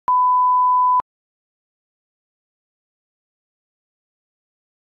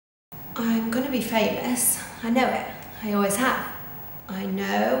I'm gonna be famous. I know it. I always have. I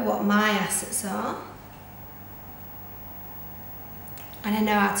know what my assets are. And I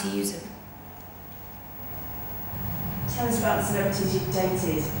know how to use them. Tell us about the celebrities you've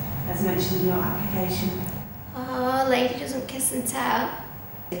dated, as mentioned in your application. Oh, lady doesn't kiss and tell.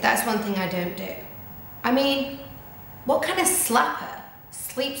 That's one thing I don't do. I mean, what kind of slapper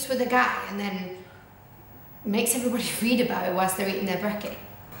sleeps with a guy and then makes everybody read about it whilst they're eating their brekkie?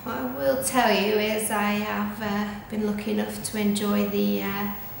 What I will tell you is I have been lucky enough to enjoy the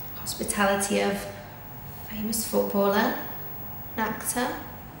hospitality of a famous footballer, an actor,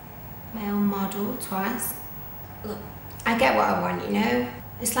 male model twice. Look, I get what I want, you know?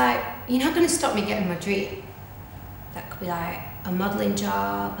 It's like, you're not going to stop me getting my dream. That could be like a modelling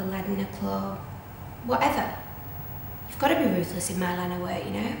job, a lad in a club, whatever. You've got to be ruthless in my line of work,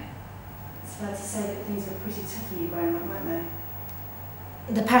 you know? It's fair to say that things were pretty tough for you growing up, weren't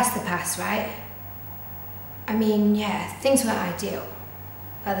they? The past, right? I mean, yeah, things weren't ideal.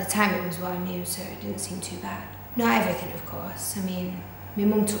 At the time it was what I knew, so it didn't seem too bad. Not everything, of course. I mean, my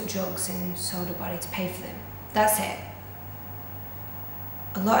mum took drugs and sold her body to pay for them. That's it.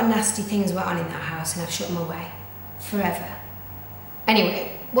 A lot of nasty things went on in that house and I've shut them away. Forever.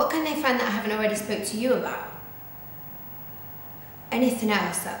 Anyway, what can they find that I haven't already spoke to you about? Anything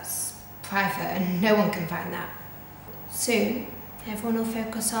else that's private and no one can find that. Soon, everyone will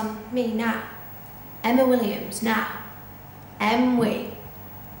focus on me now. Emma Williams now. M-We.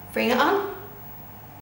 Bring it on.